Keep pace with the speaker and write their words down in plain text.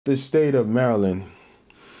the state of Maryland,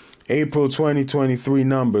 April 2023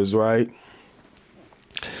 numbers, right?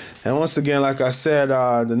 And once again, like I said,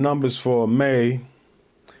 the numbers for May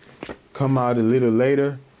come out a little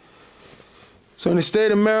later. So in the state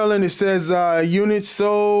of Maryland, it says units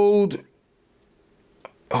sold,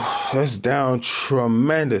 that's down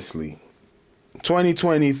tremendously.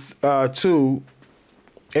 2022,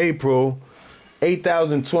 April,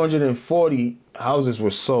 8,240 houses were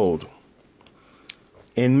sold.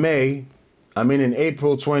 In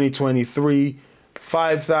April 2023,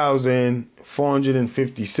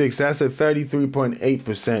 5,456. That's a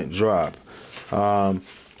 33.8% drop.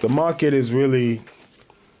 The market is really,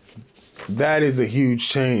 that is a huge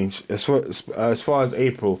change as far as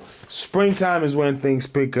April. Springtime is when things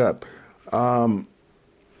pick up.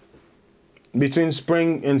 Between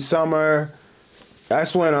spring and summer,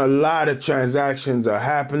 that's when a lot of transactions are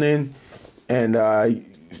happening. And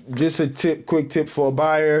just a quick tip for a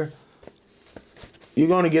buyer, you're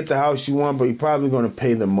going to get the house you want, but you're probably going to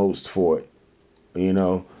pay the most for it. You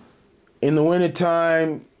know, in the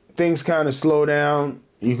wintertime, things kind of slow down.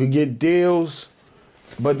 You could get deals,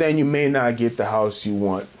 but then you may not get the house you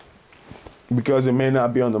want because it may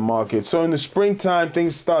not be on the market. So in the springtime,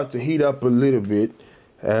 things start to heat up a little bit.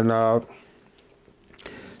 And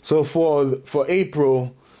so for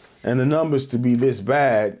April and the numbers to be this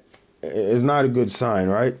bad is not a good sign,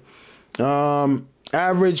 right?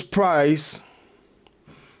 Average price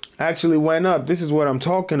actually went up. This is what I'm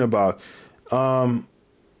talking about. You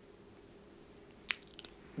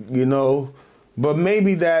know, but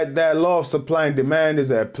maybe that law of supply and demand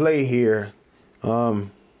is at play here.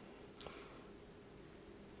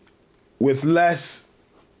 With less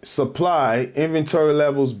supply, inventory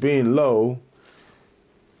levels being low,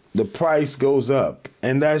 the price goes up.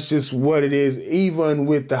 And that's just what it is, even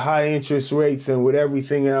with the high interest rates and with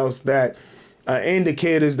everything else that are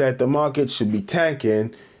indicators that the market should be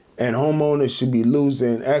tanking and homeowners should be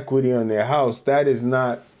losing equity on their house. That is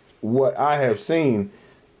not what I have seen.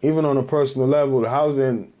 Even on a personal level, the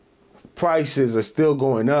housing prices are still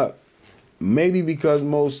going up. Maybe because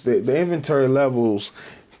the inventory levels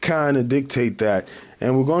kind of dictate that.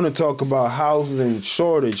 And we're going to talk about housing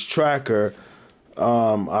shortage tracker.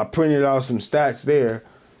 I printed out some stats there,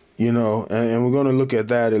 you know, and we're going to look at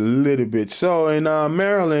that a little bit. So in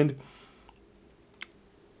Maryland,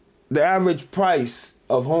 the average price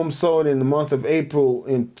of homes sold in the month of April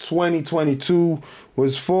in 2022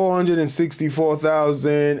 was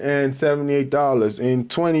 $464,078. In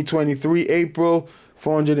 2023, April,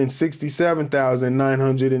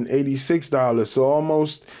 $467,986. So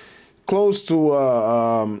almost close to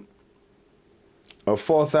a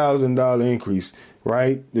 $4,000 increase,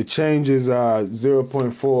 right? The change is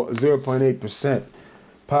 0.8%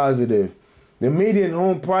 positive. The median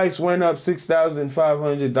home price went up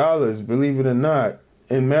 $6,500, believe it or not,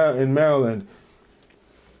 in Maryland.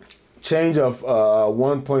 Change of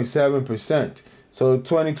 1.7%. So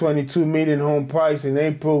 2022 median home price in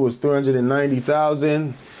April was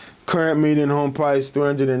 $390,000. Current median home price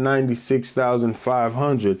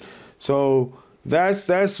 $396,500. So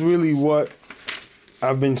that's really what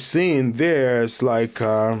I've been seeing there. It's like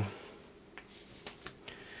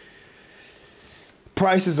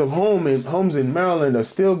prices of homes in Maryland are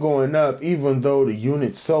still going up, even though the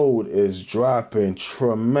units sold is dropping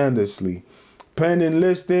tremendously. Pending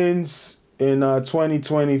listings in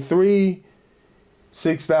 2023,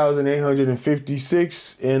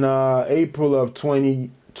 6,856. In April of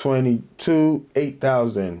 2022,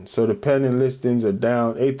 8,000. So the pending listings are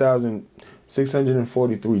down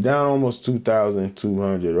 8,643, down almost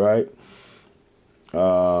 2,200, right?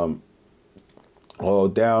 Down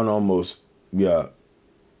almost,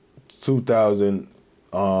 2,000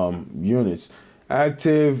 units.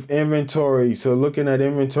 Active inventory, so looking at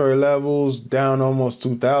inventory levels, down almost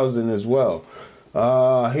 2,000 as well.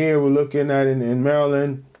 Here we're looking at in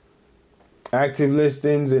Maryland, active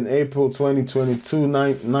listings in April 2022,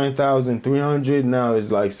 9,300. Now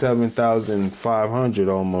it's like 7,500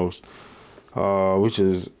 almost, which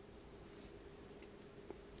is,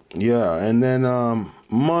 and then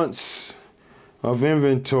months of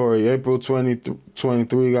inventory. April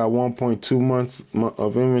 2023 got 1.2 months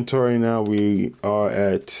of inventory. Now we are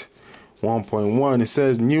at 1.1. It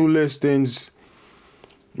says new listings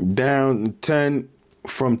down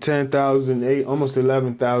from 10,008, almost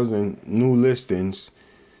 11,000 new listings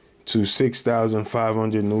to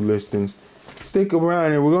 6,500 new listings. Stick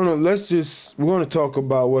around and we're gonna talk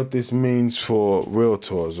about what this means for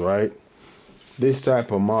realtors, right? This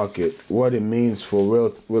type of market, what it means for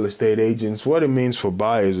real estate agents, what it means for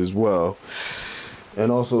buyers as well, and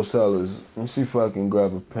also sellers. Let me see if I can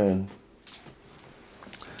grab a pen.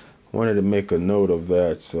 Wanted to make a note of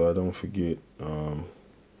that so I don't forget.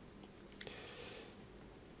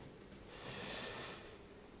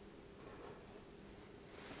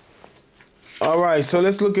 All right, so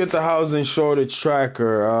let's look at the housing shortage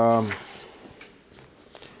tracker.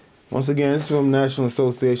 Once again, this is from National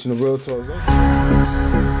Association of Realtors.